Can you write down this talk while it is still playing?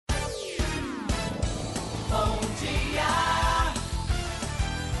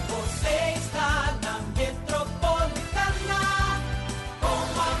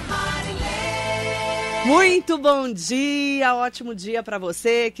Muito bom dia, ótimo dia para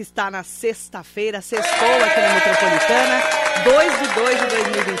você que está na sexta-feira, sextou aqui na Metropolitana,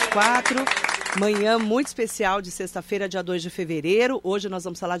 2/2/2024, manhã muito especial de sexta-feira, dia 2 de fevereiro. Hoje nós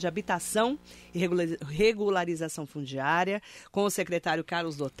vamos falar de habitação e regularização fundiária com o secretário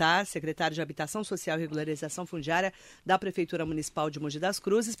Carlos Lothar, secretário de Habitação Social e Regularização Fundiária da Prefeitura Municipal de Mogi das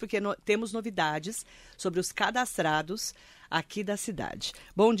Cruzes, porque temos novidades sobre os cadastrados aqui da cidade.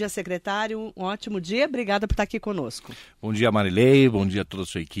 Bom dia, secretário, um ótimo dia, obrigada por estar aqui conosco. Bom dia, Marilei, bom dia a toda a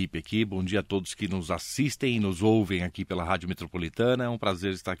sua equipe aqui, bom dia a todos que nos assistem e nos ouvem aqui pela Rádio Metropolitana, é um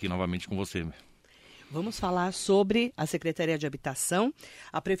prazer estar aqui novamente com você. Vamos falar sobre a Secretaria de Habitação,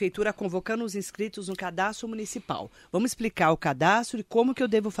 a Prefeitura convocando os inscritos no cadastro municipal. Vamos explicar o cadastro e como que eu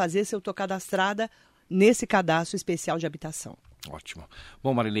devo fazer se eu estou cadastrada nesse cadastro especial de habitação. Ótimo.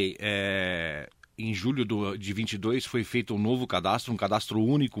 Bom, Marilei, em julho de 22 foi feito um novo cadastro, um cadastro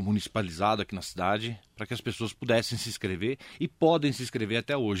único municipalizado aqui na cidade, para que as pessoas pudessem se inscrever e podem se inscrever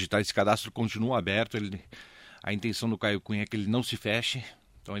até hoje, tá? Esse cadastro continua aberto, a intenção do Caio Cunha é que ele não se feche,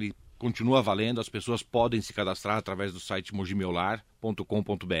 então ele continua valendo, as pessoas podem se cadastrar através do site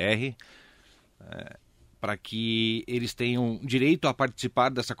mogimeular.com.br, para que eles tenham direito a participar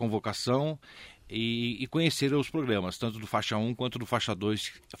dessa convocação e conhecer os programas, tanto do Faixa 1 quanto do Faixa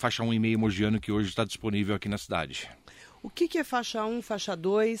 2, Faixa 1,5 mogiano, que hoje está disponível aqui na cidade. O que é Faixa 1, Faixa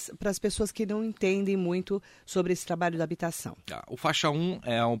 2, para as pessoas que não entendem muito sobre esse trabalho da habitação? O Faixa 1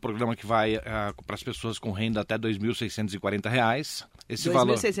 é um programa que vai para as pessoas com renda até R$ 2.640. Esse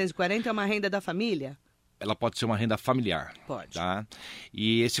valor... 2.640 é uma renda da família? Ela pode ser uma renda familiar. Pode. Tá?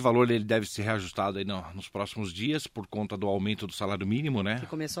 E esse valor ele deve ser reajustado aí nos próximos dias por conta do aumento do salário mínimo, né? Que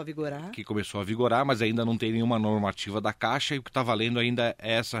começou a vigorar. Que começou a vigorar, mas ainda não tem nenhuma normativa da Caixa e o que está valendo ainda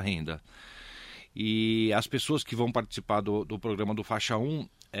é essa renda. E as pessoas que vão participar do programa do Faixa 1,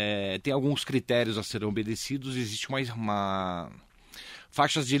 tem alguns critérios a serem obedecidos. Existe uma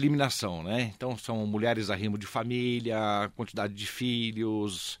faixas de eliminação, né? Então são mulheres a rimo de família, quantidade de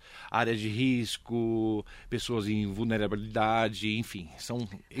filhos, área de risco, pessoas em vulnerabilidade, enfim. São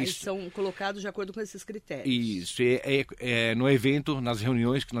colocados de acordo com esses critérios. Isso. No evento, nas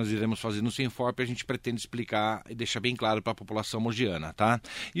reuniões que nós iremos fazer no Senforp, a gente pretende explicar e deixar bem claro para a população mogiana, tá?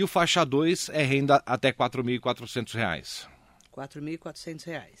 E o Faixa 2 é renda até R$ 4.400. R$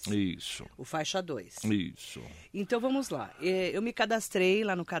 4.400. Isso. O Faixa 2. Isso. Então vamos lá. Eu me cadastrei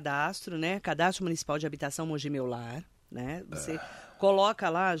lá no cadastro, né? Cadastro Municipal de Habitação Mogi Meu Lar, né? Você coloca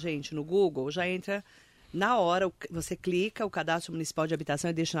lá, gente, no Google, já entra na hora, você clica, o Cadastro Municipal de Habitação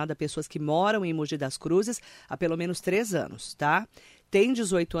é destinado a pessoas que moram em Mogi das Cruzes há pelo menos 3 anos, tá? Tem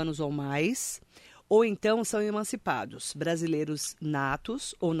 18 anos ou mais, ou então são emancipados, brasileiros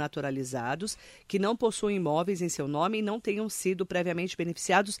natos ou naturalizados, que não possuem imóveis em seu nome e não tenham sido previamente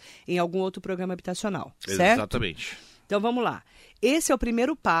beneficiados em algum outro programa habitacional, certo? Exatamente. Então vamos lá. Esse é o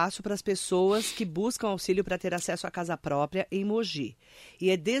primeiro passo para as pessoas que buscam auxílio para ter acesso à casa própria em Mogi. E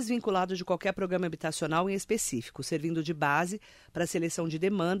é desvinculado de qualquer programa habitacional em específico, servindo de base para a seleção de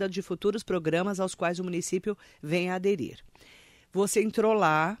demanda de futuros programas aos quais o município venha a aderir. Você entrou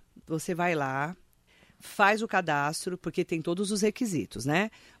lá, você vai lá, faz o cadastro, porque tem todos os requisitos, né?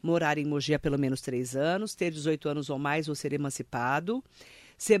 Morar em Mogi há pelo menos 3 anos, ter 18 anos ou mais ou ser emancipado,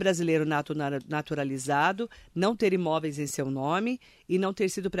 ser brasileiro naturalizado, não ter imóveis em seu nome e não ter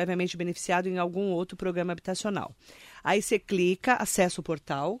sido previamente beneficiado em algum outro programa habitacional. Aí você clica, acessa o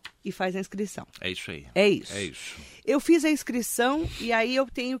portal e faz a inscrição. É isso aí. É isso. É isso. Eu fiz a inscrição e aí eu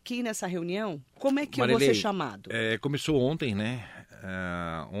tenho que ir nessa reunião. Como é que Marilei, eu vou ser chamado? Começou ontem, né?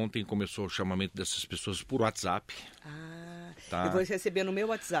 Ontem começou o chamamento dessas pessoas por WhatsApp. Tá? Eu vou receber no meu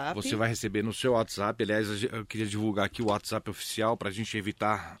WhatsApp. Você vai receber no seu WhatsApp. Aliás, eu queria divulgar aqui o WhatsApp oficial para a gente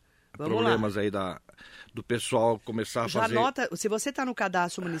evitar problemas aí do pessoal começar a fazer... Anota, se você está no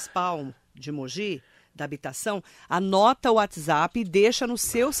cadastro municipal de Mogi, da habitação, anota o WhatsApp e deixa no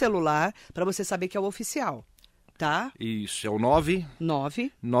seu celular para você saber que é o oficial. Tá? Isso, é o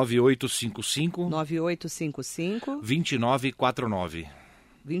 9855 2949.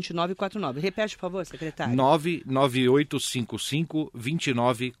 2949. Repete, por favor, secretário.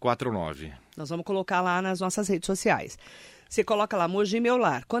 99855-2949. Nós vamos colocar lá nas nossas redes sociais. Você coloca lá, Mogi Meu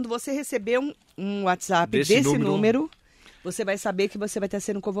Lar. Quando você receber um WhatsApp desse número, você vai saber que você vai estar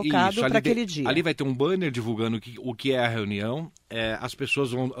sendo convocado para aquele dia. Ali vai ter um banner divulgando o que é a reunião. As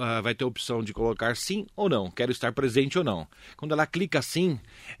pessoas vai ter a opção de colocar sim ou não, quero estar presente ou não. Quando ela clica sim,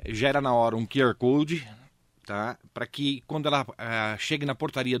 gera na hora um QR Code, tá? Para que quando ela chegue na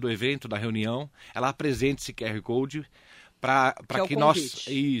portaria do evento, da reunião, ela apresente esse QR Code para que nós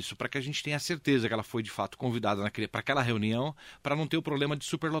convite. para que a gente tenha certeza que ela foi de fato convidada para aquela reunião, para não ter o problema de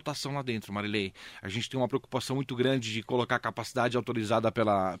superlotação lá dentro, Marilei. A gente tem uma preocupação muito grande de colocar a capacidade autorizada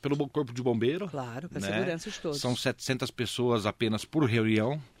pelo Corpo de Bombeiro. Claro, para a né? segurança de todos. São 700 pessoas apenas por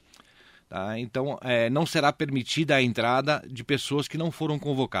reunião. Tá? Então, não será permitida a entrada de pessoas que não foram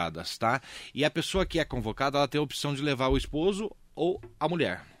convocadas. Tá? E a pessoa que é convocada, ela tem a opção de levar o esposo ou a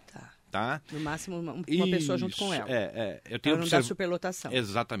mulher. Tá? No máximo, uma pessoa junto com ela. Eu tenho para não dar superlotação.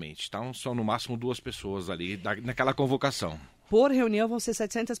 Exatamente. Então, são no máximo 2 pessoas ali naquela convocação. Por reunião vão ser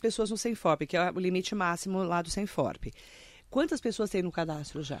 700 pessoas no Senforp, que é o limite máximo lá do Senforp. Quantas pessoas tem no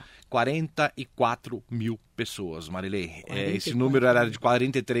cadastro já? 44 mil pessoas, Marilei. 44. Esse número era de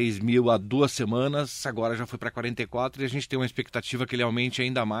 43 mil há 2 semanas, agora já foi para 44 e a gente tem uma expectativa que ele aumente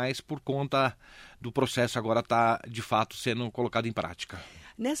ainda mais por conta do processo agora estar, de fato, sendo colocado em prática.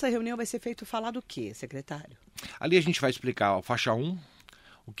 Nessa reunião vai ser feito falar do quê, secretário? Ali a gente vai explicar a faixa 1,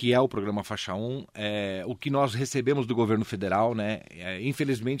 o que é o programa Faixa 1, o que nós recebemos do governo federal, né?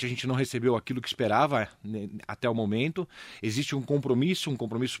 Infelizmente a gente não recebeu aquilo que esperava, né, até o momento. Existe um compromisso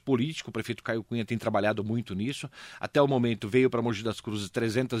político, o prefeito Caio Cunha tem trabalhado muito nisso. Até o momento veio para Mogi das Cruzes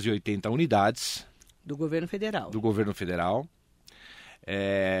 380 unidades. Do governo federal.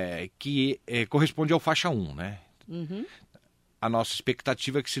 Que corresponde ao Faixa 1, né? Uhum. A nossa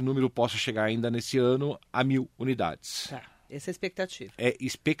expectativa é que esse número possa chegar ainda nesse ano a 1.000 unidades. Tá. Essa é a expectativa. É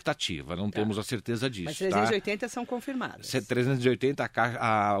expectativa, não temos a certeza disso. Mas 380 são confirmadas. 380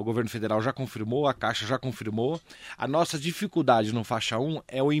 o governo federal já confirmou, a Caixa já confirmou. A nossa dificuldade no Faixa 1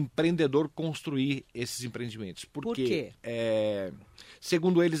 é o empreendedor construir esses empreendimentos. Por quê?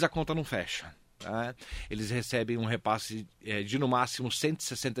 Segundo eles, a conta não fecha. Tá? Eles recebem um repasse de no máximo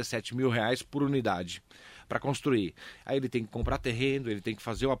R$167 mil por unidade para construir. Aí ele tem que comprar terreno, ele tem que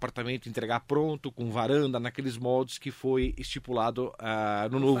fazer o apartamento, entregar pronto, com varanda, naqueles moldes que foi estipulado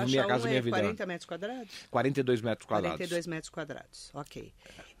no novo Minha Casa Minha Vida. 40 metros quadrados? 42 metros quadrados. 42 metros quadrados, ok.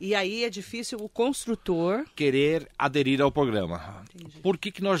 E aí é difícil o construtor querer aderir ao programa. Entendi. Por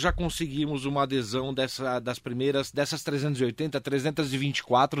que nós já conseguimos uma adesão dessas 380,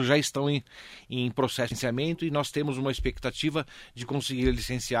 324 já estão em processo de licenciamento e nós temos uma expectativa de conseguir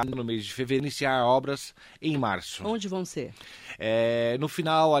licenciar no mês de fevereiro, iniciar obras em março. Onde vão ser? No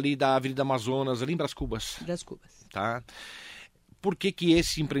final ali da Avenida Amazonas, ali em Brás Cubas. Brás Cubas. Tá? Por que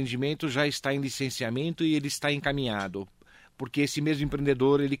esse empreendimento já está em licenciamento e ele está encaminhado? Porque esse mesmo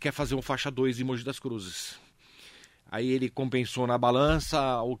empreendedor ele quer fazer um Faixa 2 em Mogi das Cruzes. Aí ele compensou na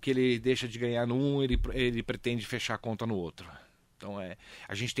balança, o que ele deixa de ganhar no um, ele pretende fechar a conta no outro. Então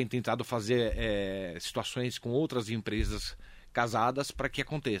a gente tem tentado fazer situações com outras empresas casadas para que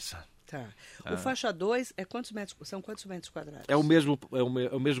aconteça. Tá. O Faixa 2 são quantos metros quadrados? É o mesmo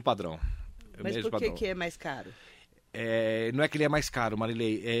padrão. Mas por que é mais caro? Não é que ele é mais caro,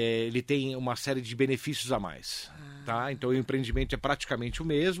 Marilei. Ele tem uma série de benefícios a mais. Tá? Então o empreendimento é praticamente o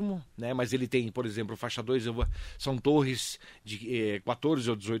mesmo, né? Mas ele tem, por exemplo, o Faixa 2 são torres de 14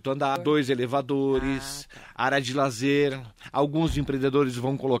 ou 18 andares, 2 elevadores, área de lazer. Alguns empreendedores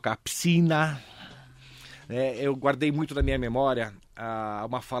vão colocar piscina. Eu guardei muito na minha memória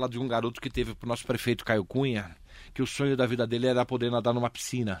uma fala de um garoto que teve para o nosso prefeito Caio Cunha, que o sonho da vida dele era poder nadar numa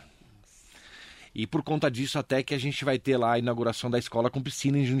piscina. E por conta disso até que a gente vai ter lá a inauguração da escola com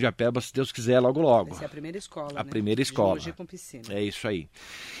piscina em Jundiapeba, se Deus quiser, logo logo. Vai ser a primeira escola, A primeira escola. De Mogi com piscina. É isso aí.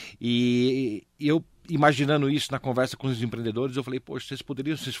 E eu, imaginando isso na conversa com os empreendedores, eu falei, poxa, vocês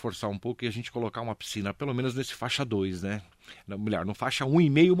poderiam se esforçar um pouco e a gente colocar uma piscina, pelo menos nesse Faixa 2, né? Melhor, no Faixa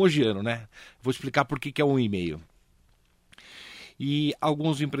 1,5 mogiano, né? Vou explicar por que é 1,5. E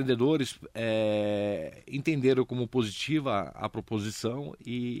alguns empreendedores entenderam como positiva a proposição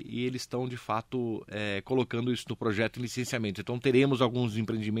e eles estão, de fato, colocando isso no projeto em licenciamento. Então, teremos alguns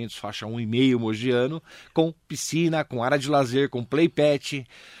empreendimentos Faixa 1,5 mogiano, com piscina, com área de lazer, com playpad,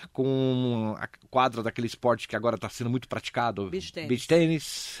 com a quadra daquele esporte que agora está sendo muito praticado. Beach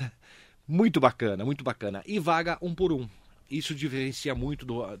tênis. Muito bacana, muito bacana. E vaga 1 por 1. Isso diferencia muito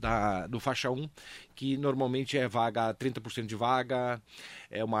do Faixa 1, que normalmente é vaga, 30% de vaga,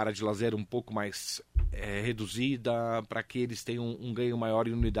 é uma área de lazer um pouco mais reduzida, para que eles tenham um ganho maior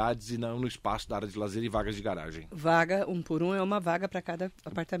em unidades e não no espaço da área de lazer e vagas de garagem. Vaga 1 por 1 é uma vaga para cada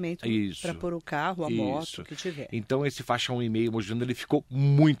apartamento, para pôr o carro, a moto, o que tiver. Então esse Faixa 1,5 mogiano, ele ficou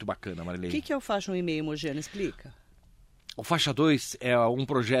muito bacana, Marilene. O que é o Faixa 1,5 mogiano? Explica. O Faixa 2 é um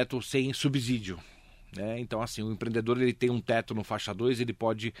projeto sem subsídio. Então, assim, o empreendedor ele tem um teto no Faixa 2,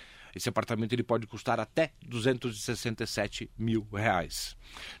 esse apartamento ele pode custar até R$267 mil.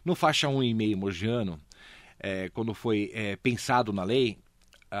 No Faixa 1,5 mogiano, quando foi pensado na lei,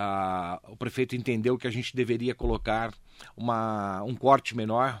 o prefeito entendeu que a gente deveria colocar um corte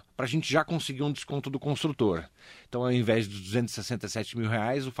menor para a gente já conseguir um desconto do construtor. Então, ao invés de R$267 mil,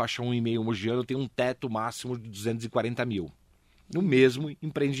 o faixa 1,5 mogiano tem um teto máximo de R$240 mil. No mesmo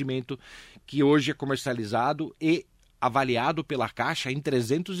empreendimento que hoje é comercializado e avaliado pela Caixa em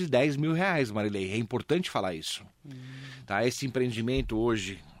R$310 mil, Marilei. É importante falar isso. Tá? Esse empreendimento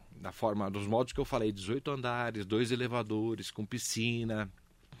hoje, da forma dos modos que eu falei, 18 andares, 2 elevadores, com piscina,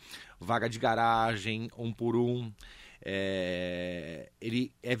 vaga de garagem, 1 por 1,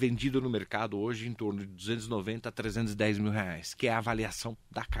 ele é vendido no mercado hoje em torno de 290 a 310 mil reais, que é a avaliação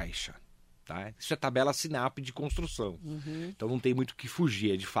da Caixa. Tá? Isso é tabela SINAP de construção. Então não tem muito o que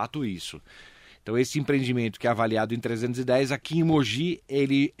fugir, é de fato isso. Então esse empreendimento que é avaliado em 310, aqui em Mogi,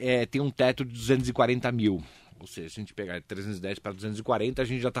 ele tem um teto de 240 mil. Ou seja, se a gente pegar de 310 para 240, a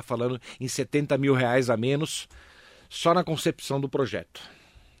gente já está falando em 70 mil reais a menos só na concepção do projeto.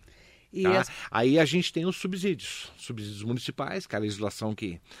 Tá? Aí a gente tem os subsídios municipais, que é a legislação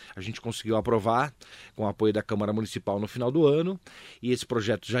que a gente conseguiu aprovar com o apoio da Câmara Municipal no final do ano, e esse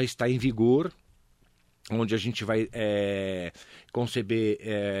projeto já está em vigor, onde a gente vai conceber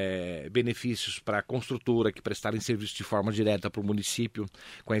benefícios para a construtora que prestarem serviço de forma direta para o município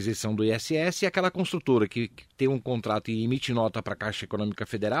com a isenção do ISS, e aquela construtora que tem um contrato e emite nota para a Caixa Econômica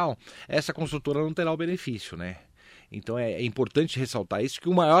Federal, essa construtora não terá o benefício, né? Então é importante ressaltar isso, que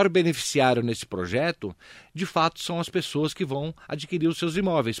o maior beneficiário nesse projeto, de fato, são as pessoas que vão adquirir os seus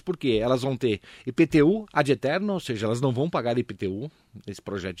imóveis, porque elas vão ter IPTU ad eterno, ou seja, elas não vão pagar IPTU nesse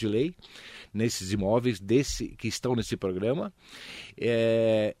projeto de lei, nesses imóveis que estão nesse programa,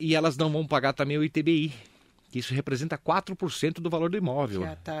 e elas não vão pagar também o ITBI, que isso representa 4% do valor do imóvel. Que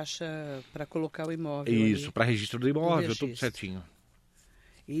é a taxa para colocar o imóvel. Isso, para registro do imóvel, tudo certinho.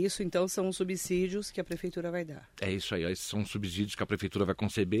 Isso, então, são os subsídios que a Prefeitura vai dar. É isso aí, esses são os subsídios que a Prefeitura vai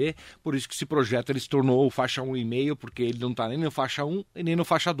conceber, por isso que esse projeto ele se tornou o faixa 1,5, porque ele não está nem no faixa 1 e nem no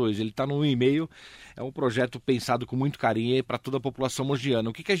faixa 2, ele está no 1,5, é um projeto pensado com muito carinho para toda a população mogiana.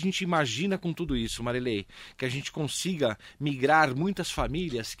 O que a gente imagina com tudo isso, Marilei? Que a gente consiga migrar muitas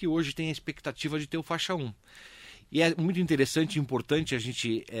famílias que hoje têm a expectativa de ter o faixa 1. E é muito interessante e importante a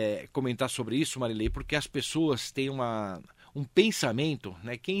gente comentar sobre isso, Marilei, porque as pessoas têm um pensamento,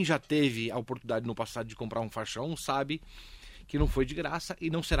 né? Quem já teve a oportunidade no passado de comprar um faixa 1 sabe que não foi de graça e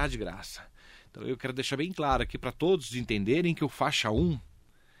não será de graça. Então eu quero deixar bem claro aqui para todos entenderem que o faixa 1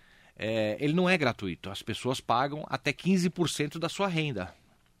 ele não é gratuito. As pessoas pagam até 15% da sua renda.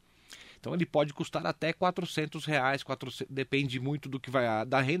 Então ele pode custar até R$400, depende muito do que vai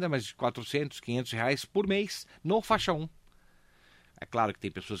da renda, mas de R$400, R$500 por mês no faixa 1. É claro que tem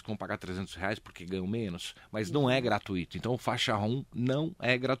pessoas que vão pagar R$300 porque ganham menos, mas não é gratuito. Então o faixa 1 não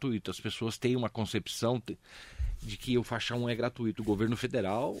é gratuito. As pessoas têm uma concepção de que o faixa 1 é gratuito. O governo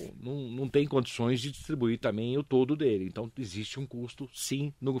federal não tem condições de distribuir também o todo dele. Então existe um custo,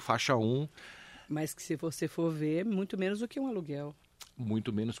 sim, no faixa 1. Mas que se você for ver, muito menos do que um aluguel.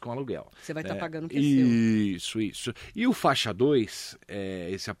 Muito menos que um aluguel. Você vai estar pagando o que é seu. Isso. E o faixa 2,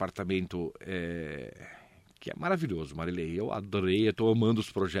 esse apartamento que é maravilhoso, Marilei. Eu adorei, eu estou amando os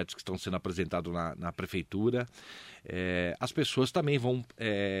projetos que estão sendo apresentados na prefeitura. As pessoas também vão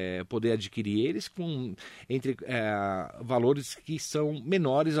poder adquirir eles entre valores que são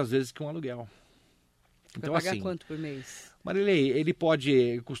menores, às vezes, que um aluguel. Então, vai pagar quanto por mês? Marilei, ele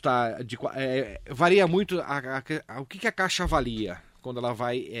pode custar... varia muito o que a Caixa avalia quando ela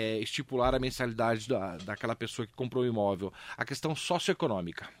vai estipular a mensalidade daquela pessoa que comprou o imóvel. A questão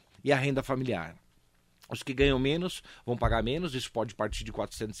socioeconômica e a renda familiar. Os que ganham menos vão pagar menos, isso pode partir de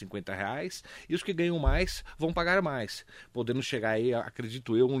R$450, e os que ganham mais vão pagar mais, podendo chegar aí,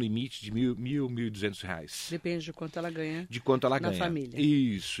 acredito eu, um limite de R$1.000, R$1.200. Depende de quanto ela ganha. De quanto ela ganha. Na família.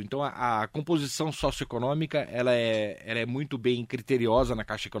 Isso. Então a composição socioeconômica ela é muito bem criteriosa na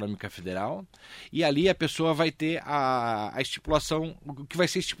Caixa Econômica Federal, e ali a pessoa vai ter a estipulação, o que vai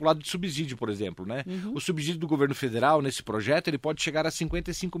ser estipulado de subsídio, por exemplo, né? O subsídio do governo federal nesse projeto ele pode chegar a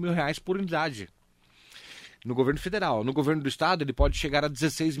R$55 mil por unidade. No governo federal. No governo do estado, ele pode chegar a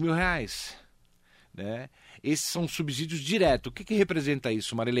R$16 mil. Né? Esses são subsídios diretos. O que representa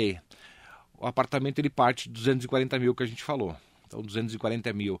isso, Marilei? O apartamento ele parte de 240 mil que a gente falou. Então,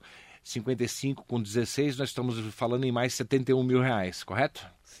 240 mil. 55 com 16, nós estamos falando em mais 71 mil reais, correto?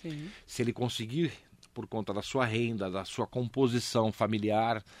 Sim. Se ele conseguir, por conta da sua renda, da sua composição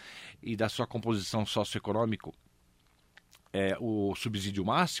familiar e da sua composição socioeconômica, o subsídio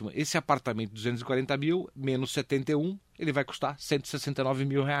máximo, esse apartamento de 240 mil, menos 71, ele vai custar 169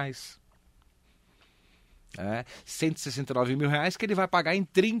 mil reais. 169 mil reais que ele vai pagar em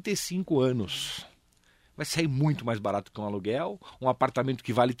 35 anos. vai sair muito mais barato que um aluguel, um apartamento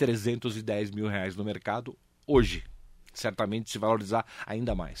que vale 310 mil reais no mercado hoje. Certamente se valorizar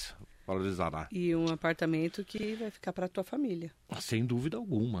ainda mais. Valorizará. E um apartamento que vai ficar para a tua família. Sem dúvida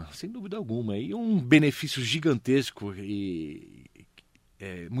alguma, sem dúvida alguma. E um benefício gigantesco e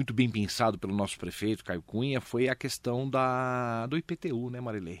muito bem pensado pelo nosso prefeito, Caio Cunha, foi a questão do IPTU, né,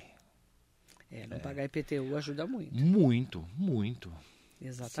 Marilei? Não pagar IPTU ajuda muito. Muito, muito.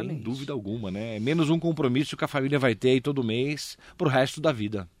 Exatamente. Sem dúvida alguma, né? Menos um compromisso que a família vai ter aí todo mês pro resto da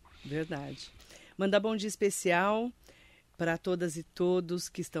vida. Verdade. Mandar bom dia especial para todas e todos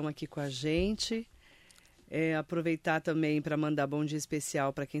que estão aqui com a gente. Aproveitar também para mandar bom dia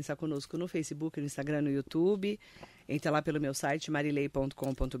especial para quem está conosco no Facebook, no Instagram, no YouTube. Entra lá pelo meu site,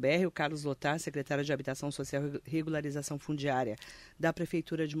 marilei.com.br. O Carlos Lothar, secretário de Habitação Social e Regularização Fundiária da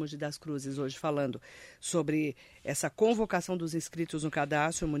Prefeitura de Mogi das Cruzes, hoje falando sobre essa convocação dos inscritos no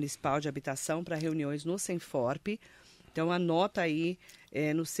Cadastro Municipal de Habitação para reuniões no Senforp. Então, anota aí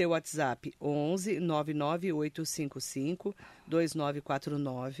no seu WhatsApp 11 99855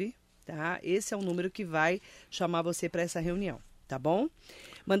 2949. Tá? Esse é o número que vai chamar você para essa reunião, tá bom?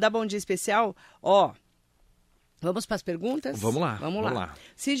 Mandar bom dia especial, vamos para as perguntas? Vamos lá.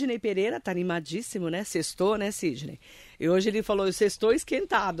 Sidney Pereira tá animadíssimo, né? Sextou, né, Sidney? E hoje ele falou, eu sextou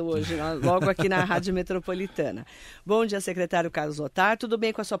esquentado hoje, logo aqui na Rádio Metropolitana. Bom dia, secretário Carlos Lothar. Tudo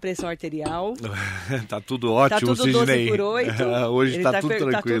bem com a sua pressão arterial? Tá tudo ótimo, tá tudo Sidney. 12/8. Hoje tá tudo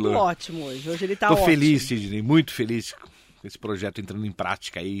tranquilo. Tá tudo ótimo hoje. Hoje ele tá ótimo. Tô feliz, Sidney, muito feliz com esse projeto entrando em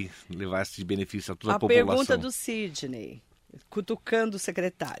prática aí, levar esse benefício a toda a população. A pergunta do Sidney, cutucando o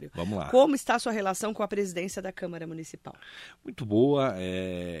secretário. Vamos lá. Como está a sua relação com a presidência da Câmara Municipal? Muito boa.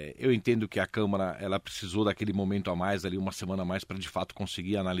 Eu entendo que a Câmara ela precisou daquele momento a mais, ali uma semana a mais, para de fato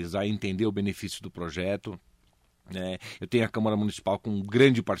conseguir analisar e entender o benefício do projeto. Eu tenho a Câmara Municipal como um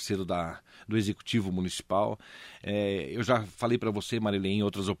grande parceiro do Executivo Municipal. Eu já falei para você, Marilene, em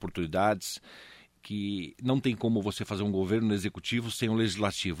outras oportunidades, que não tem como você fazer um governo executivo sem um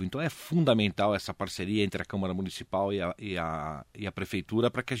legislativo. Então é fundamental essa parceria entre a Câmara Municipal e a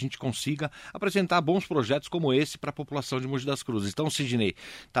Prefeitura para que a gente consiga apresentar bons projetos como esse para a população de Mogi das Cruzes. Então, Sidney,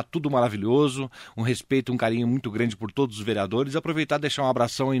 está tudo maravilhoso, um respeito, um carinho muito grande por todos os vereadores. Aproveitar e deixar um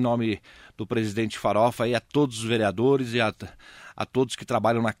abração em nome do presidente Farofa aí a todos os vereadores e a todos que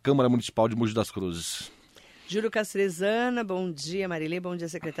trabalham na Câmara Municipal de Mogi das Cruzes. Júlio Castrezana, bom dia, Marilê, bom dia,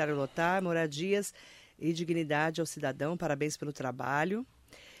 secretário Lothar, moradias e dignidade ao cidadão, parabéns pelo trabalho.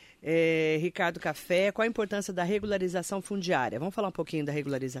 Ricardo Café, qual a importância da regularização fundiária? Vamos falar um pouquinho da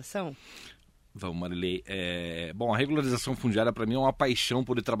regularização? Vamos, Marilê. A regularização fundiária para mim é uma paixão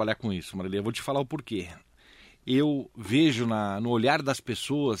poder trabalhar com isso, Marilê. Eu vou te falar o porquê. Eu vejo no olhar das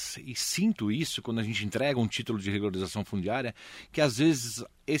pessoas e sinto isso quando a gente entrega um título de regularização fundiária, que às vezes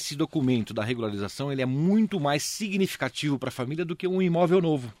esse documento da regularização ele é muito mais significativo para a família do que um imóvel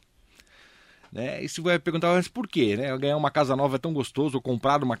novo. E você vai perguntar, mas por quê? Ganhar uma casa nova é tão gostoso, ou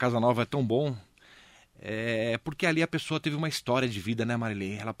comprar uma casa nova é tão bom? Porque ali a pessoa teve uma história de vida, né,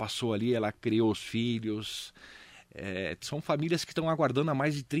 Marilene? Ela passou ali, ela criou os filhos. São famílias que estão aguardando há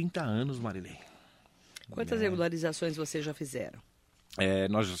mais de 30 anos, Marilene. Quantas regularizações vocês já fizeram?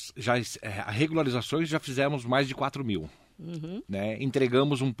 Nós regularizações já fizemos mais de 4.000. Uhum.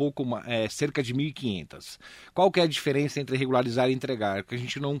 Entregamos um pouco, cerca de 1.500. Qual que é a diferença entre regularizar e entregar? Porque a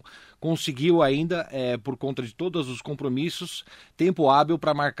gente não conseguiu ainda, por conta de todos os compromissos, tempo hábil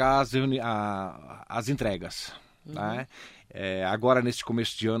para marcar as entregas. Uhum. Tá? Agora, nesse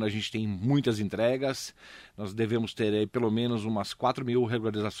começo de ano, a gente tem muitas entregas. Nós devemos ter pelo menos umas 4.000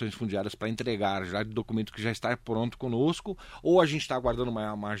 regularizações fundiárias para entregar, já de documento que já está pronto conosco, ou a gente está aguardando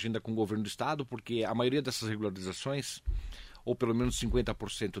uma agenda com o governo do estado, porque a maioria dessas regularizações, ou pelo menos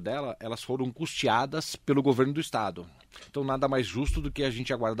 50% dela, elas foram custeadas pelo governo do estado. Então nada mais justo do que a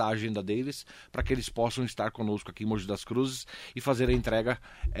gente aguardar a agenda deles para que eles possam estar conosco aqui em Mogi das Cruzes e fazer a entrega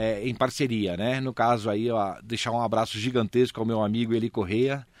em parceria, né? No caso aí, deixar um abraço gigantesco ao meu amigo Eli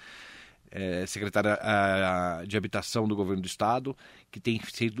Correia, secretário de Habitação do governo do estado, que tem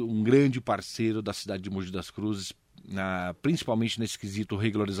sido um grande parceiro da cidade de Mogi das Cruzes, principalmente nesse quesito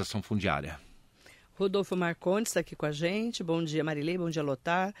regularização fundiária. Rodolfo Marcondes está aqui com a gente. Bom dia, Marilei. Bom dia,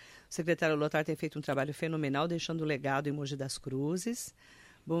 Lothar. O secretário Lothar tem feito um trabalho fenomenal, deixando legado em Mogi das Cruzes.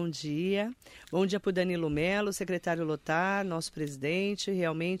 Bom dia. Bom dia para o Danilo Melo, secretário Lothar, nosso presidente.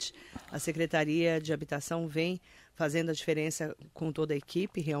 Realmente, a Secretaria de Habitação vem fazendo a diferença com toda a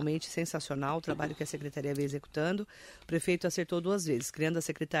equipe. Realmente sensacional o trabalho que a Secretaria vem executando. O prefeito acertou 2 vezes, criando a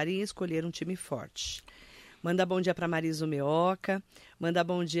Secretaria e escolher um time forte. Manda bom dia para Marisa Meoca, manda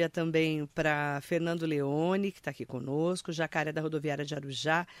bom dia também para Fernando Leone, que está aqui conosco, Jacaré da Rodoviária de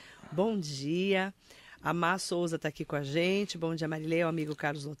Arujá, bom dia. A Má Souza está aqui com a gente. Bom dia, Marilei, o amigo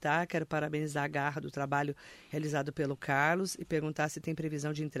Carlos Lothar. Quero parabenizar a garra do trabalho realizado pelo Carlos e perguntar se tem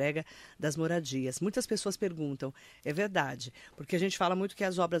previsão de entrega das moradias. Muitas pessoas perguntam, é verdade, porque a gente fala muito que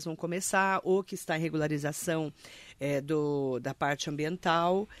as obras vão começar ou que está em regularização da parte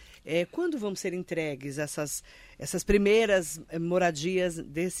ambiental. Quando vão ser entregues essas primeiras moradias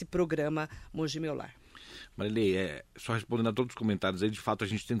desse programa Mogi Meu Lar? Marilei, só respondendo a todos os comentários aí, de fato a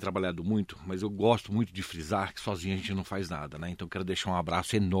gente tem trabalhado muito, mas eu gosto muito de frisar que sozinho a gente não faz nada, né? Então quero deixar um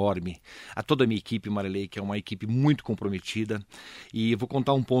abraço enorme a toda a minha equipe, Marilei, que é uma equipe muito comprometida, e eu vou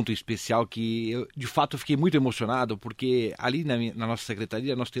contar um ponto especial que eu, de fato, eu fiquei muito emocionado, porque ali na nossa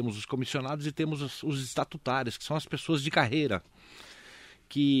secretaria nós temos os comissionados e temos os estatutários, que são as pessoas de carreira,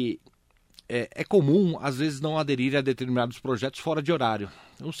 que é comum, às vezes, não aderir a determinados projetos fora de horário.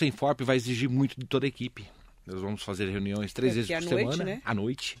 O Senforp vai exigir muito de toda a equipe. Nós vamos fazer reuniões 3 vezes por semana, né? À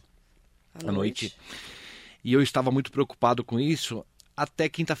noite. E eu estava muito preocupado com isso até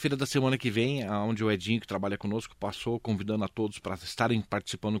quinta-feira da semana que vem, onde o Edinho, que trabalha conosco, passou convidando a todos para estarem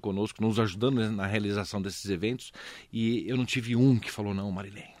participando conosco, nos ajudando na realização desses eventos. E eu não tive um que falou, não,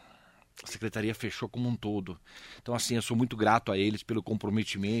 Marilei. A secretaria fechou como um todo. Então, assim, eu sou muito grato a eles pelo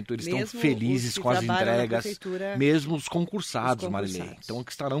comprometimento. Eles estão felizes com as entregas, mesmo os concursados, Marilei. Então,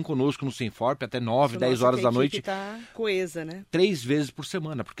 que estarão conosco no Senforp até 9, 10 horas da noite. Está coesa, né? 3 vezes por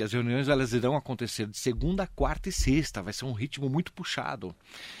semana, porque as reuniões elas irão acontecer de segunda, quarta e sexta. Vai ser um ritmo muito puxado.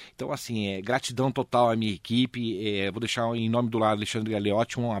 Então, assim, gratidão total à minha equipe. Vou deixar em nome do Alexandre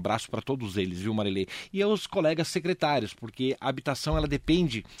Galeotti um abraço para todos eles, viu, Marilei? E aos colegas secretários, porque a habitação ela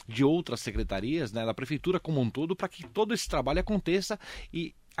depende de outras secretarias, né, da prefeitura como um todo, para que todo esse trabalho aconteça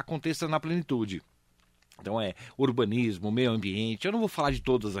e aconteça na plenitude. Então urbanismo, meio ambiente, eu não vou falar de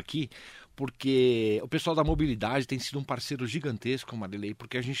todas aqui, porque o pessoal da mobilidade tem sido um parceiro gigantesco, Marilei,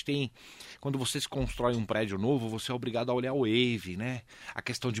 porque a gente tem, quando você se constrói um prédio novo, você é obrigado a olhar o Wave, né? A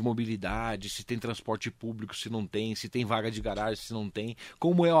questão de mobilidade, se tem transporte público, se não tem, se tem vaga de garagem, se não tem,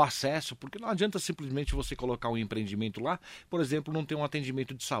 como é o acesso, porque não adianta simplesmente você colocar um empreendimento lá, por exemplo, não ter um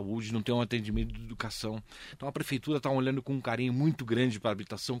atendimento de saúde, não ter um atendimento de educação. Então a prefeitura está olhando com um carinho muito grande para a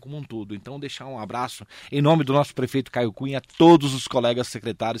habitação como um todo. Então deixar um abraço em nome do nosso prefeito Caio Cunha a todos os colegas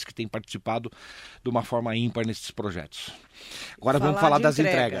secretários que têm participado de uma forma ímpar nesses projetos. Agora vamos falar das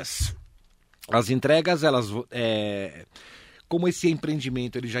entregas. As entregas, elas, como esse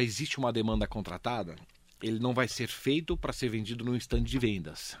empreendimento ele já existe uma demanda contratada, ele não vai ser feito para ser vendido no stand de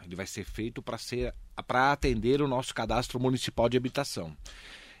vendas. Ele vai ser feito para atender o nosso cadastro municipal de habitação.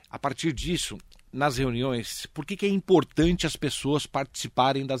 A partir disso, nas reuniões, por que é importante as pessoas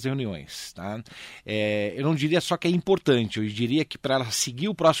participarem das reuniões? Tá? Eu não diria só que é importante, eu diria que para ela seguir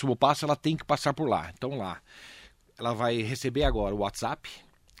o próximo passo, ela tem que passar por lá. Então lá, ela vai receber agora o WhatsApp,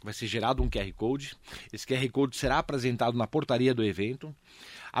 vai ser gerado um QR Code, esse QR Code será apresentado na portaria do evento,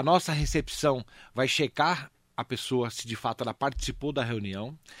 a nossa recepção vai checar a pessoa se de fato ela participou da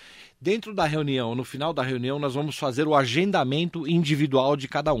reunião. Dentro da reunião, no final da reunião, nós vamos fazer o agendamento individual de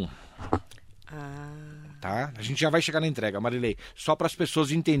cada um. Tá? A gente já vai chegar na entrega, Marilei, só para as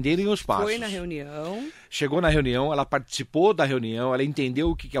pessoas entenderem os passos. Foi na reunião. Chegou na reunião, ela participou da reunião, ela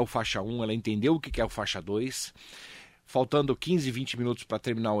entendeu o que é o faixa 1, ela entendeu o que é o faixa 2. Faltando 15, 20 minutos para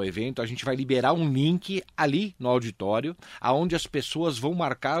terminar o evento, a gente vai liberar um link ali no auditório, aonde as pessoas vão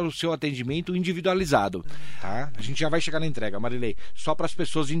marcar o seu atendimento individualizado. Tá? A gente já vai chegar na entrega, Marilei, só para as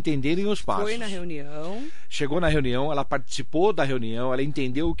pessoas entenderem os passos. Foi na reunião. Chegou na reunião, ela participou da reunião, ela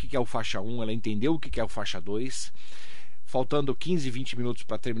entendeu o que é o faixa 1, ela entendeu o que é o faixa 2. Faltando 15, 20 minutos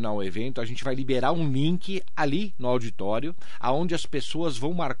para terminar o evento, a gente vai liberar um link ali no auditório, aonde as pessoas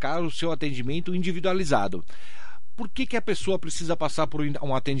vão marcar o seu atendimento individualizado. Por que a pessoa precisa passar por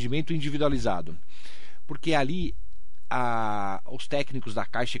um atendimento individualizado? Porque ali os técnicos da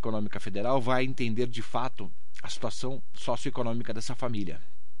Caixa Econômica Federal vão entender de fato a situação socioeconômica dessa família.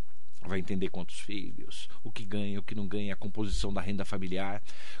 Vai entender quantos filhos, o que ganha, o que não ganha, a composição da renda familiar,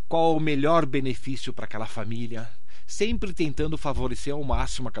 qual o melhor benefício para aquela família, sempre tentando favorecer ao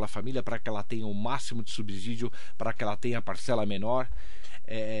máximo aquela família para que ela tenha o máximo de subsídio, para que ela tenha a parcela menor,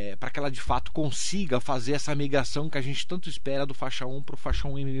 para que ela de fato consiga fazer essa migração que a gente tanto espera do faixa 1 para o faixa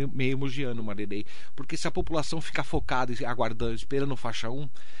 1,5 mogiano, Marilei. Porque se a população ficar focada e aguardando, esperando o faixa 1,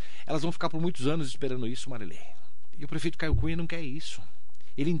 elas vão ficar por muitos anos esperando isso, Marilei. E o prefeito Caio Cunha não quer isso.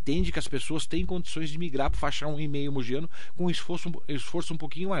 Ele entende que as pessoas têm condições de migrar para o faixa 1,5 mogiano com um esforço um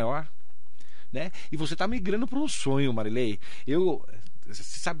pouquinho maior. Né? E você está migrando para um sonho, Marilei. Você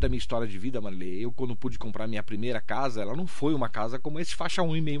sabe da minha história de vida, Marilei? Eu, quando pude comprar minha primeira casa, ela não foi uma casa como esse faixa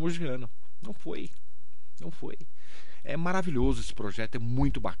 1,5 mogiano. Não foi. É maravilhoso esse projeto, é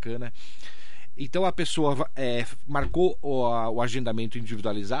muito bacana. Então a pessoa marcou o agendamento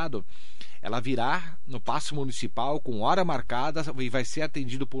individualizado, ela virá no passe municipal com hora marcada e vai ser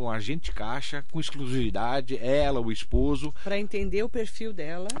atendido por um agente de caixa com exclusividade, ela, o esposo. Para entender o perfil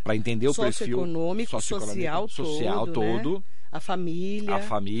dela. Para entender o perfil socioeconômico, social todo. Né? A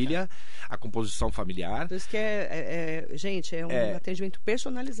família, a composição familiar. Por isso que gente, é um atendimento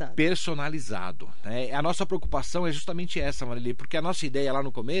personalizado. Personalizado. Né? A nossa preocupação é justamente essa, Marilê, porque a nossa ideia lá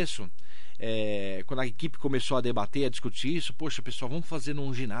no começo, quando a equipe começou a debater, a discutir isso, poxa, pessoal, vamos fazer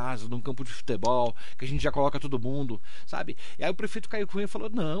num ginásio, num campo de futebol, que a gente já coloca todo mundo, sabe? E aí o prefeito Caio Cunha falou,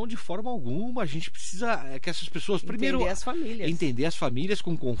 não, de forma alguma, a gente precisa que essas pessoas, primeiro, entender as famílias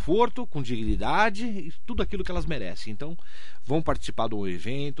com conforto, com dignidade e tudo aquilo que elas merecem. Então, vão participar do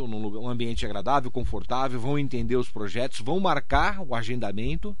evento, num ambiente agradável, confortável, vão entender os projetos, vão marcar o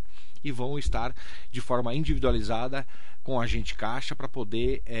agendamento e vão estar de forma individualizada com a agente caixa para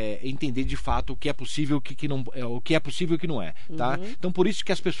poder entender de fato o que é possível, o que é possível e o que não é, tá? Então por isso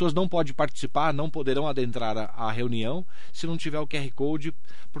que as pessoas não podem participar, não poderão adentrar a reunião se não tiver o QR Code,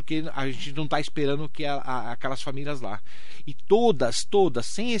 porque a gente não está esperando que aquelas famílias lá. E todas,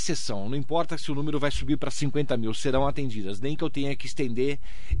 sem exceção, não importa se o número vai subir para 50 mil, serão atendidas, nem que eu tenha que estender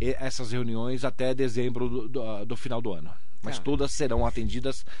essas reuniões até dezembro do final do ano. Mas todas serão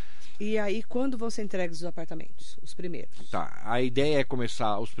atendidas. E aí, quando vão ser entregues os apartamentos? Os primeiros? Tá, a ideia é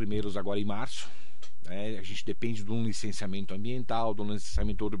começar os primeiros agora em março. A gente depende de um licenciamento ambiental, de um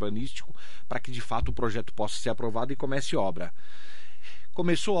licenciamento urbanístico, para que de fato o projeto possa ser aprovado e comece obra.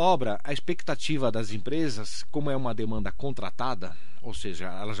 Começou a obra, a expectativa das empresas, como é uma demanda contratada, ou seja,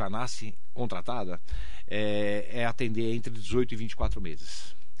 ela já nasce contratada, é atender entre 18 e 24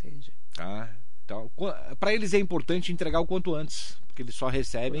 meses. Entendi. Tá? Então, para eles é importante entregar o quanto antes, porque eles só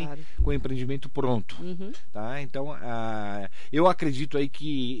recebem com o empreendimento pronto. Tá? Então, eu acredito aí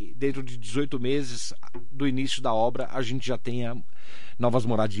que dentro de 18 meses do início da obra, a gente já tenha novas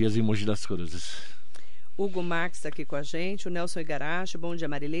moradias em Mogi das Cruzes. Hugo Marques está aqui com a gente, o Nelson Igarashi, bom dia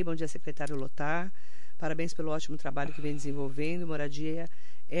Marilei, bom dia secretário Lothar, parabéns pelo ótimo trabalho que vem desenvolvendo, moradia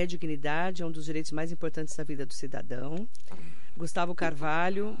é dignidade, é um dos direitos mais importantes da vida do cidadão. Gustavo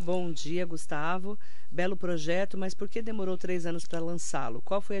Carvalho, bom dia Gustavo, belo projeto, mas por que demorou 3 anos para lançá-lo?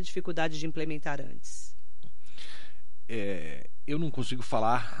 Qual foi a dificuldade de implementar antes? Eu não consigo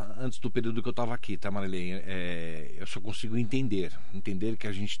falar antes do período que eu estava aqui, tá, Marilene? Eu só consigo entender que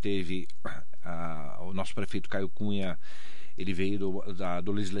a gente teve o nosso prefeito Caio Cunha, ele veio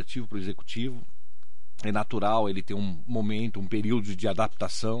do legislativo para o executivo. É natural ele ter um período de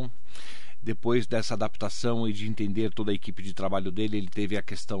adaptação. Depois dessa adaptação e de entender toda a equipe de trabalho dele, ele teve a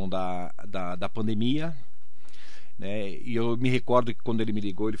questão da pandemia, né? E eu me recordo que quando ele me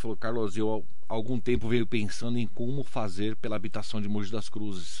ligou, ele falou, Carlos, eu há algum tempo venho pensando em como fazer pela habitação de Mogi das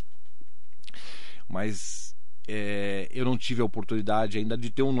Cruzes, mas eu não tive a oportunidade ainda de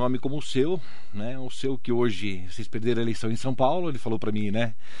ter um nome como o seu, né? O seu que hoje, vocês perderam a eleição em São Paulo, ele falou para mim,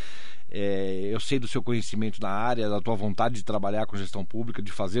 né? Eu sei do seu conhecimento na área, da tua vontade de trabalhar com gestão pública,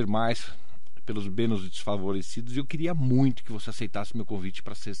 de fazer mais pelos menos desfavorecidos, e eu queria muito que você aceitasse meu convite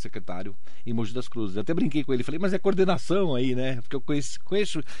para ser secretário em Mogi das Cruzes. Eu até brinquei com ele, falei, mas é coordenação aí, né? Porque eu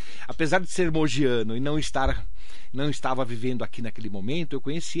conheço, apesar de ser mogiano e não estava vivendo aqui naquele momento, eu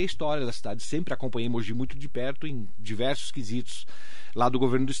conhecia a história da cidade, sempre acompanhei Mogi muito de perto em diversos quesitos lá do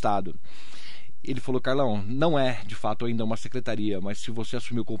governo do estado. Ele falou, Carlão, não é de fato ainda uma secretaria, mas se você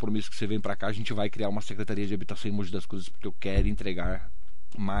assumir o compromisso que você vem para cá, a gente vai criar uma secretaria de habitação em Mogi das Cruzes, porque eu quero entregar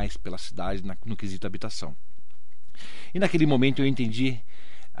mais pela cidade no quesito habitação. E naquele momento eu entendi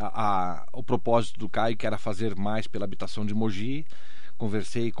o propósito do Caio, que era fazer mais pela habitação de Mogi.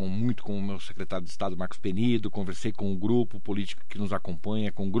 Conversei muito com o meu secretário de Estado, Marcos Penido, conversei com o grupo político que nos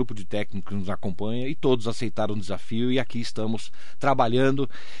acompanha, com o grupo de técnicos que nos acompanha, e todos aceitaram o desafio, e aqui estamos trabalhando.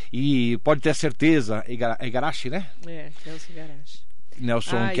 E pode ter certeza, Igarashi, né? Nelson Igarashi.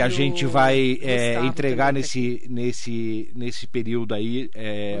 Nelson, que a gente vai entregar nesse período aí.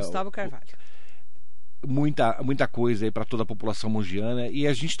 Gustavo Carvalho. Muita coisa aí para toda a população mogiana, e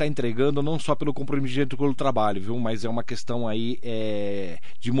a gente está entregando não só pelo comprometimento com o trabalho, viu? Mas é uma questão aí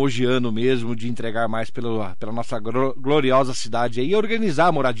de mogiano mesmo, de entregar mais pela nossa gloriosa cidade aí, e organizar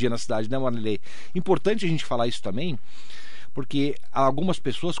a moradia na cidade, né, Marilei? Importante a gente falar isso também, porque algumas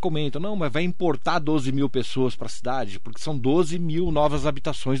pessoas comentam, não, mas vai importar 12 mil pessoas para a cidade, porque são 12 mil novas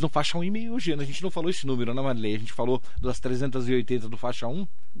habitações no faixa 1 em Mogiana. A gente não falou esse número, né, Marilei? A gente falou das 380 do faixa 1.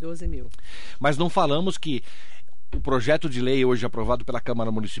 12 mil. Mas não falamos que o projeto de lei hoje aprovado pela Câmara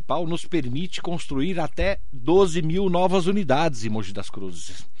Municipal nos permite construir até 12 mil novas unidades em Mogi das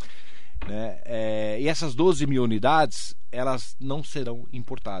Cruzes. né? E essas 12 mil unidades, elas não serão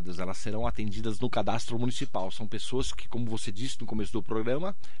importadas, elas serão atendidas no cadastro municipal. São pessoas que, como você disse no começo do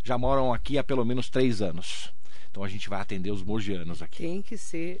programa, já moram aqui há pelo menos 3 anos. Então a gente vai atender os mogianos aqui. Tem que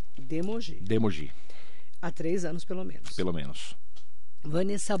ser de Mogi. De Mogi. Há 3 anos, pelo menos. Pelo menos.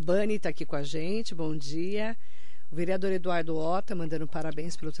 Vanessa Bani está aqui com a gente, bom dia. O vereador Eduardo Lothar mandando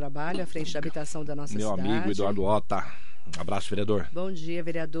parabéns pelo trabalho à frente da habitação da nossa cidade. Meu amigo Eduardo Lothar. Um abraço, vereador. Bom dia,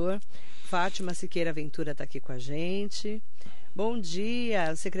 vereador. Fátima Siqueira Ventura está aqui com a gente. Bom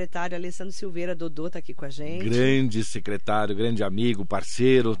dia, secretário Alessandro Silveira Dodô está aqui com a gente. Grande secretário, grande amigo,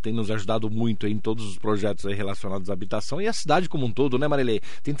 parceiro, tem nos ajudado muito em todos os projetos aí relacionados à habitação e a cidade como um todo, né, Marilei?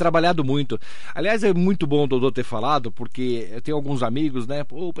 Tem trabalhado muito. Aliás, é muito bom o Dodô ter falado, porque eu tenho alguns amigos, né?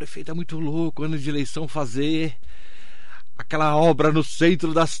 Pô, o prefeito é muito louco, ano de eleição fazer aquela obra no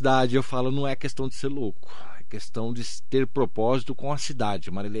centro da cidade. Eu falo, não é questão de ser louco, é questão de ter propósito com a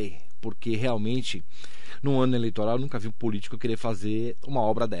cidade, Marilei. Porque realmente, num ano eleitoral, eu nunca vi um político querer fazer uma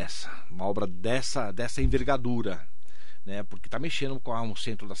obra dessa envergadura, né? Porque está mexendo com o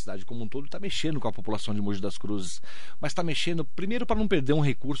centro da cidade como um todo, está mexendo com a população de Mogi das Cruzes, mas está mexendo primeiro para não perder um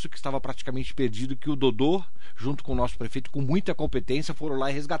recurso que estava praticamente perdido, que o Dodô, junto com o nosso prefeito, com muita competência, foram lá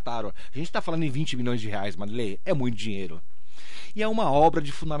e resgataram. A gente está falando em 20 milhões de reais, Marilei, é muito dinheiro. E é uma obra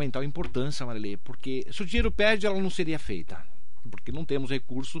de fundamental importância, Marilei, porque se o dinheiro perde, ela não seria feita. Porque não temos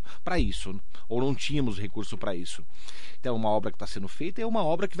recurso para isso, ou não tínhamos recurso para isso. Então é uma obra que está sendo feita, é uma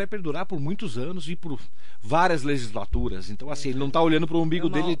obra que vai perdurar por muitos anos e por várias legislaturas. Então assim, ele não está olhando para o umbigo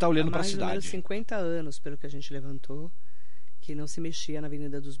dele, ele está olhando para a cidade. Mais ou menos 50 anos, pelo que a gente levantou, que não se mexia na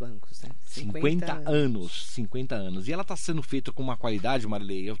Avenida dos Bancos, né? 50 anos. E ela está sendo feita com uma qualidade,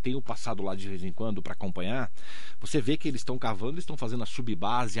 Marilei. Eu tenho passado lá de vez em quando para acompanhar. Você vê que eles estão cavando, eles estão fazendo a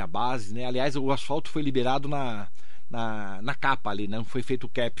subbase, a base, né? Aliás, o asfalto foi liberado na capa ali, não foi feito o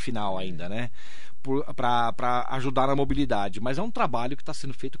cap final ainda, né? Para ajudar na mobilidade. Mas é um trabalho que está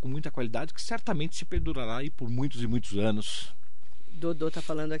sendo feito com muita qualidade, que certamente se perdurará aí por muitos e muitos anos. Dodô está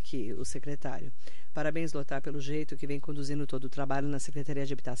falando aqui, o secretário. Parabéns, Lothar, pelo jeito que vem conduzindo todo o trabalho na Secretaria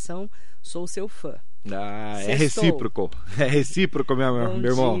de Habitação. Sou seu fã. É recíproco. É recíproco, meu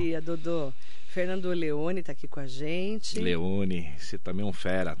irmão. Bom dia, Dodô. Fernando Leone está aqui com a gente. Leone, você também é um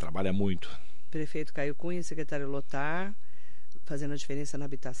fera, trabalha muito. Prefeito Caio Cunha e secretário Lothar, fazendo a diferença na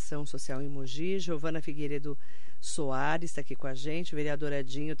habitação social em Mogi. Giovana Figueiredo Soares está aqui com a gente. O vereador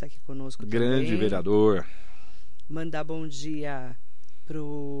Edinho está aqui conosco também. Grande vereador. Mandar bom dia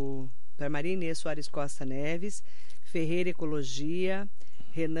para Maria Inês Soares Costa Neves, Ferreira Ecologia,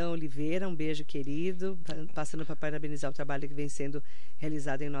 Renan Oliveira, um beijo querido, passando para parabenizar o trabalho que vem sendo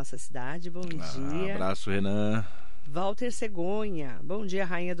realizado em nossa cidade. Bom dia. Abraço, Renan. Walter Cegonha, bom dia,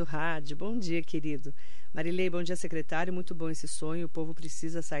 rainha do rádio, bom dia, querido. Marilei, bom dia, secretário, muito bom esse sonho, o povo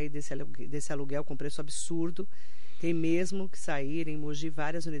precisa sair desse aluguel com preço absurdo, tem mesmo que sair em Mogi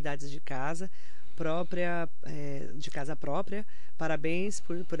várias unidades de casa própria, parabéns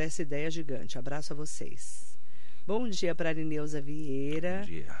por essa ideia gigante, abraço a vocês. Bom dia para a Arineuza Vieira, bom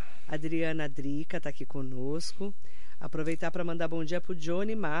dia. Adriana Drica está aqui conosco, aproveitar para mandar bom dia para o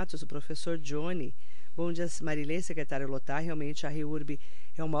Johnny Matos, o professor Johnny. Bom dia, Marilei, secretário Lothar. Realmente a REURB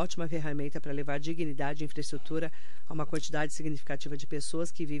é uma ótima ferramenta para levar dignidade e infraestrutura a uma quantidade significativa de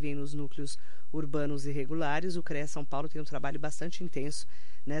pessoas que vivem nos núcleos urbanos irregulares. O CREA São Paulo tem um trabalho bastante intenso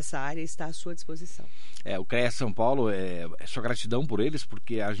nessa área e está à sua disposição. O CREA São Paulo, é só gratidão por eles,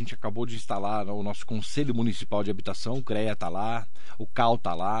 porque a gente acabou de instalar o nosso Conselho Municipal de Habitação, o CREA está lá, o CAL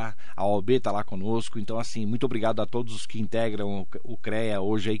está lá, a OAB está lá conosco. Então, assim, muito obrigado a todos os que integram o CREA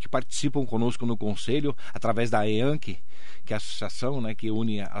hoje aí, que participam conosco no Conselho, através da EANC, que é a associação, né, que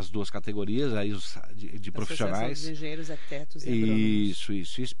une as duas categorias aí, de profissionais. Associação dos engenheiros, arquitetos e agrônomos.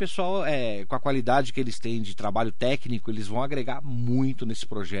 Isso. Esse pessoal, com a qualidade que eles têm de trabalho técnico, eles vão agregar muito nesse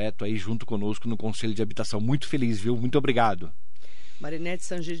projeto aí junto conosco no Conselho de Habitação. Muito feliz, viu? Muito obrigado. Marinete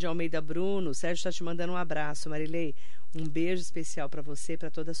Sangir de Almeida Bruno, Sérgio está te mandando um abraço, Marilei. Um beijo especial para você e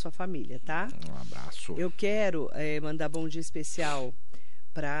para toda a sua família, tá? Um abraço. Eu quero mandar bom dia especial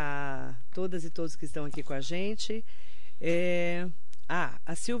para todas e todos que estão aqui com a gente.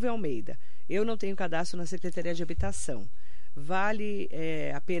 A Silvia Almeida. Eu não tenho cadastro na Secretaria de Habitação. Vale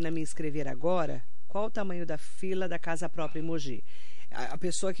a pena me inscrever agora? Qual o tamanho da fila da casa própria em Mogi? A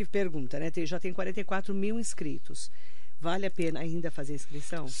pessoa que pergunta, né? Já tem 44 mil inscritos. Vale a pena ainda fazer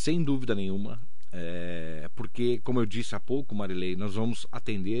inscrição? Sem dúvida nenhuma. Porque, como eu disse há pouco, Marilei, nós vamos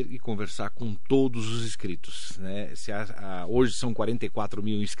atender e conversar com todos os inscritos, né? Hoje são 44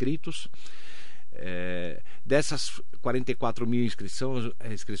 mil inscritos. Dessas 44 mil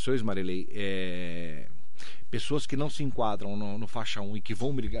inscrições, Marilei, pessoas que não se enquadram no faixa 1 e que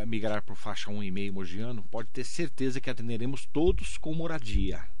vão migrar para o faixa 1,5 mogiano, pode ter certeza que atenderemos todos com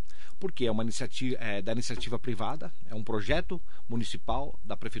moradia. Porque é uma iniciativa da iniciativa privada, é um projeto municipal,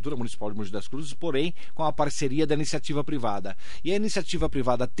 da Prefeitura Municipal de Mogi das Cruzes, porém com a parceria da iniciativa privada. E a iniciativa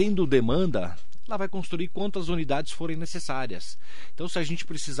privada, tendo demanda, ela vai construir quantas unidades forem necessárias. Então, se a gente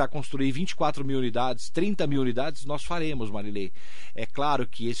precisar construir 24 mil unidades, 30 mil unidades, nós faremos, Marilei. É claro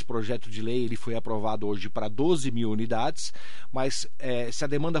que esse projeto de lei ele foi aprovado hoje para 12 mil unidades, mas se a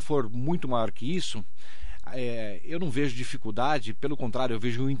demanda for muito maior que isso, eu não vejo dificuldade, pelo contrário, eu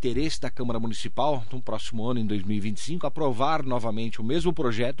vejo o interesse da Câmara Municipal, no próximo ano, em 2025, aprovar novamente o mesmo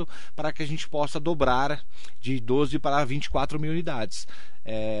projeto para que a gente possa dobrar de 12 para 24 mil unidades.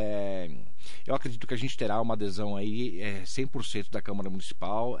 Eu acredito que a gente terá uma adesão aí 100% da Câmara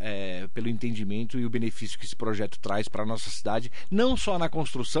Municipal, pelo entendimento e o benefício que esse projeto traz para a nossa cidade, não só na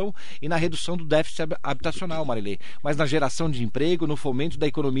construção e na redução do déficit habitacional, Marilei, mas na geração de emprego, no fomento da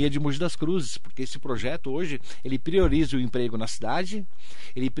economia de Mogi das Cruzes, porque esse projeto hoje, ele prioriza o emprego na cidade,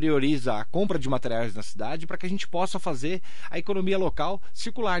 ele prioriza a compra de materiais na cidade para que a gente possa fazer a economia local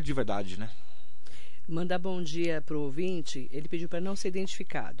circular de verdade, né? Mandar bom dia para o ouvinte, ele pediu para não ser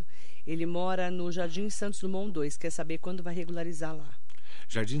identificado. Ele mora no Jardim Santos Dumont 2, quer saber quando vai regularizar lá.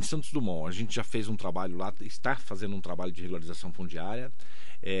 Jardim Santos Dumont, a gente já fez um trabalho lá, está fazendo um trabalho de regularização fundiária.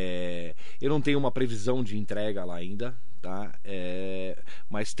 Eu não tenho uma previsão de entrega lá ainda, tá?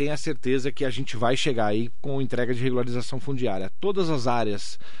 Mas tenha certeza que a gente vai chegar aí com entrega de regularização fundiária. Todas as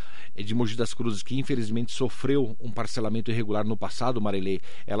áreas de Mogi das Cruzes que infelizmente sofreu um parcelamento irregular no passado, Marilei,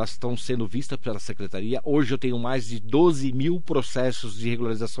 elas estão sendo vistas pela Secretaria. Hoje eu tenho mais de 12 mil processos de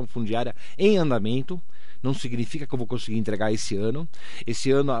regularização fundiária em andamento. Não significa que eu vou conseguir entregar esse ano.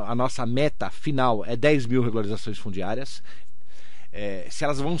 Esse ano a nossa meta final é 10 mil regularizações fundiárias. Se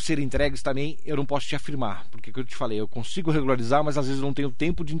elas vão ser entregues também, eu não posso te afirmar, porque como eu te falei, eu consigo regularizar, mas às vezes não tenho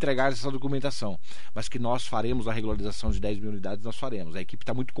tempo de entregar essa documentação, mas que nós faremos a regularização de 10 mil unidades, nós faremos. A equipe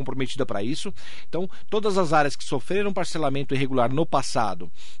está muito comprometida para isso. Então, todas as áreas que sofreram parcelamento irregular no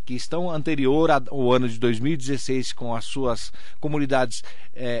passado, que estão anterior ao ano de 2016, com as suas comunidades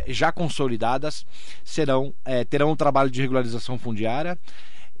já consolidadas, terão um trabalho de regularização fundiária,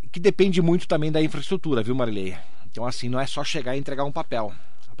 que depende muito também da infraestrutura, viu, Marilei? Então, assim, não é só chegar e entregar um papel.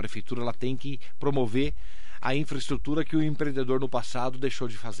 A prefeitura ela tem que promover a infraestrutura que o empreendedor no passado deixou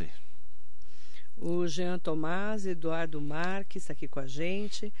de fazer. O Jean Tomás, Eduardo Marques está aqui com a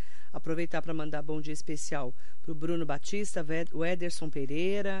gente. Aproveitar para mandar bom dia especial para o Bruno Batista, o Ederson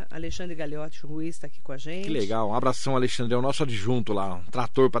Pereira, Alexandre Gagliotti Ruiz está aqui com a gente. Que legal, um abração, Alexandre, é o nosso adjunto lá, um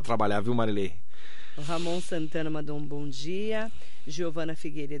trator para trabalhar, viu, Marilei? O Ramon Santana mandou um bom dia. Giovana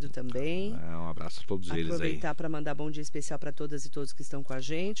Figueiredo também. Um abraço a todos eles aí. Aproveitar para mandar bom dia especial para todas e todos que estão com a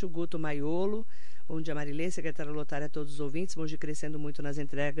gente. O Guto Maiolo. Bom dia, Marilê, secretário Lothar, a todos os ouvintes. Mogi crescendo muito nas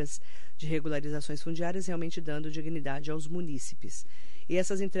entregas de regularizações fundiárias, realmente dando dignidade aos munícipes. E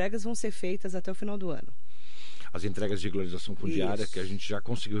essas entregas vão ser feitas até o final do ano. As entregas de regularização fundiária, que a gente já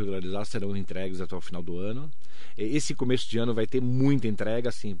conseguiu regularizar, serão entregues até o final do ano. Esse começo de ano vai ter muita entrega,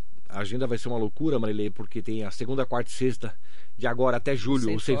 assim. A agenda vai ser uma loucura, Marilei, porque tem a segunda, quarta e sexta de agora até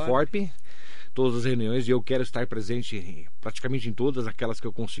julho o Seiforp, todas as reuniões, e eu quero estar presente praticamente em todas aquelas que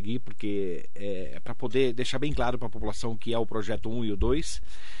eu conseguir, porque para poder deixar bem claro para a população que é o projeto 1 e o 2.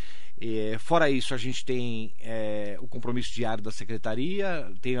 Fora isso, a gente tem o compromisso diário da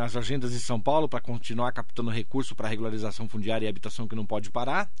Secretaria, tem as agendas em São Paulo para continuar captando recurso para regularização fundiária e habitação que não pode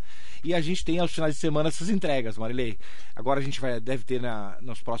parar, e a gente tem aos finais de semana essas entregas, Marilei. Agora a gente deve ter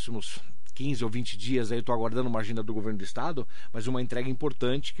nos próximos 15 ou 20 dias, aí eu estou aguardando uma agenda do governo do estado, mas uma entrega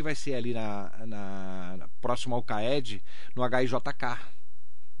importante que vai ser ali na próxima ao CAED, no HIJK.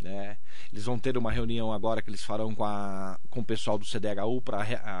 Eles vão ter uma reunião agora que eles farão com o pessoal do CDHU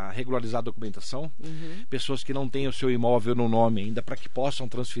para regularizar a documentação. Pessoas que não têm o seu imóvel no nome ainda, para que possam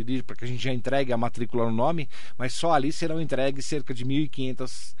transferir, para que a gente já entregue a matrícula no nome, mas só ali serão entregues cerca de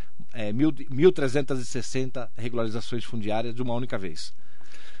 1.360 regularizações fundiárias de uma única vez.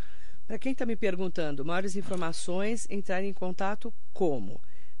 Para quem está me perguntando, maiores informações, entrar em contato como?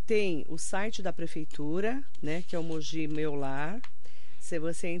 Tem o site da prefeitura, que é o Mogi Meu Lar. Se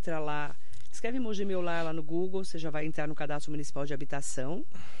você entra lá, escreve Mogi Meu Lar lá no Google, você já vai entrar no Cadastro Municipal de Habitação.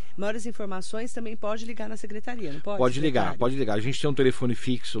 Maiores informações também pode ligar na secretaria, não pode? Pode ligar. A gente tem um telefone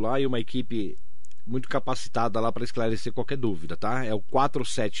fixo lá e uma equipe muito capacitada lá para esclarecer qualquer dúvida, tá? É o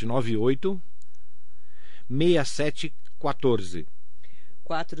 4798 6714.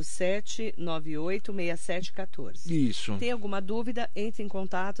 4798-6714. Isso. Tem alguma dúvida? Entre em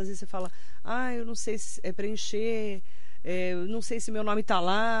contato. Às vezes você fala, eu não sei se é preencher eu não sei se meu nome está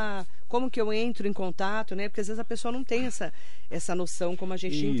lá, como que eu entro em contato, né? Porque às vezes a pessoa não tem essa noção como a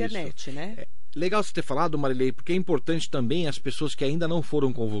gente tem internet, né? Legal você ter falado, Marilei, porque é importante também as pessoas que ainda não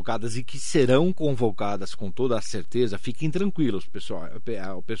foram convocadas e que serão convocadas com toda a certeza, fiquem tranquilos, pessoal.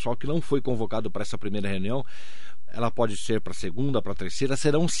 O pessoal que não foi convocado para essa primeira reunião, ela pode ser para a segunda, para a terceira,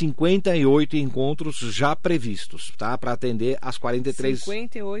 serão 58 encontros já previstos, tá? Para atender as 43...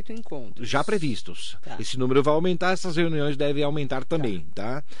 58 encontros. Já previstos. Tá. Esse número vai aumentar, essas reuniões devem aumentar também,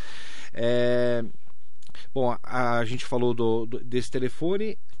 tá? Bom, a gente falou desse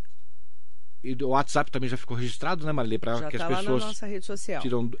telefone... E o WhatsApp também já ficou registrado, né, Marilei? Para que as pessoas lá na nossa rede social.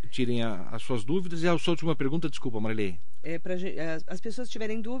 Tirem as suas dúvidas. E a sua última pergunta, desculpa, Marilei. As pessoas que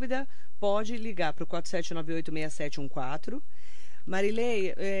tiverem dúvida, pode ligar para o 47986714.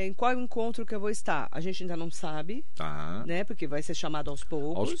 Marilei, em qual encontro que eu vou estar? A gente ainda não sabe, né? Porque vai ser chamado aos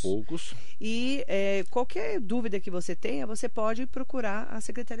poucos. Aos poucos. E qualquer dúvida que você tenha, você pode procurar a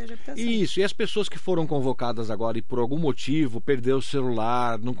Secretaria de Habitação. Isso, e as pessoas que foram convocadas agora e por algum motivo perdeu o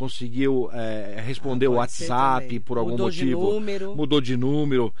celular, não conseguiu responder o WhatsApp por algum motivo, mudou de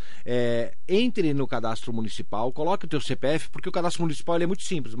número, entre no cadastro municipal, coloque o teu CPF, porque o cadastro municipal ele é muito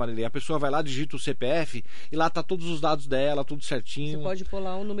simples, Marilei. A pessoa vai lá, digita o CPF e lá tá todos os dados dela, tudo certinho. Você pode pôr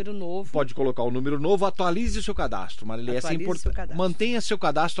lá um número novo. Pode colocar um número novo, atualize o seu cadastro, Marilei. Mantenha seu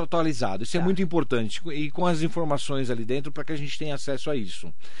cadastro atualizado. Isso é muito importante. E com as informações ali dentro para que a gente tenha acesso a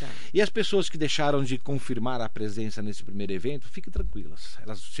isso. E as pessoas que deixaram de confirmar a presença nesse primeiro evento, fiquem tranquilas.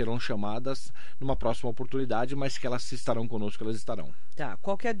 Elas serão chamadas numa próxima oportunidade, mas que elas estarão conosco, elas estarão. Tá.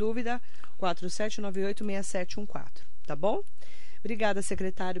 Qualquer dúvida, 47986714. Tá bom? Obrigada,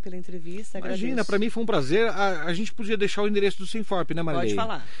 secretário, pela entrevista. Imagina, para mim foi um prazer. A gente podia deixar o endereço do Sinforp, né, Marilei? Pode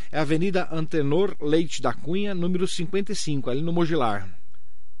falar. É a Avenida Antenor Leite da Cunha, número 55, ali no Mogilar.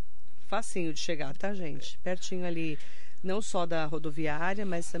 Facinho de chegar, tá, gente? Pertinho ali, não só da rodoviária,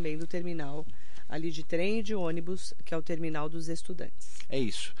 mas também do terminal ali de trem e de ônibus, que é o terminal dos estudantes. É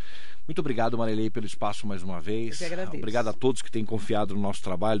isso. Muito obrigado, Marilei, pelo espaço mais uma vez. Eu que agradeço. Obrigado a todos que têm confiado no nosso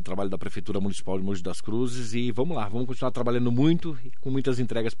trabalho, o trabalho da Prefeitura Municipal de Mogi das Cruzes. E vamos lá, vamos continuar trabalhando muito e com muitas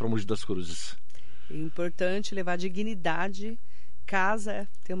entregas para Mogi das Cruzes. É importante levar dignidade.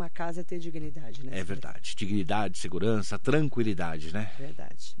 Ter uma casa é ter dignidade, né? É verdade. Dignidade, segurança, tranquilidade, né?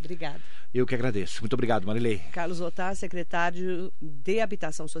 Verdade. Obrigada. Eu que agradeço. Muito obrigado, Marilei. Carlos Lothar, secretário de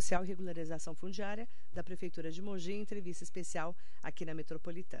Habitação Social e Regularização Fundiária da Prefeitura de Mogi, entrevista especial aqui na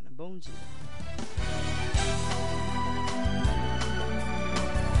Metropolitana. Bom dia.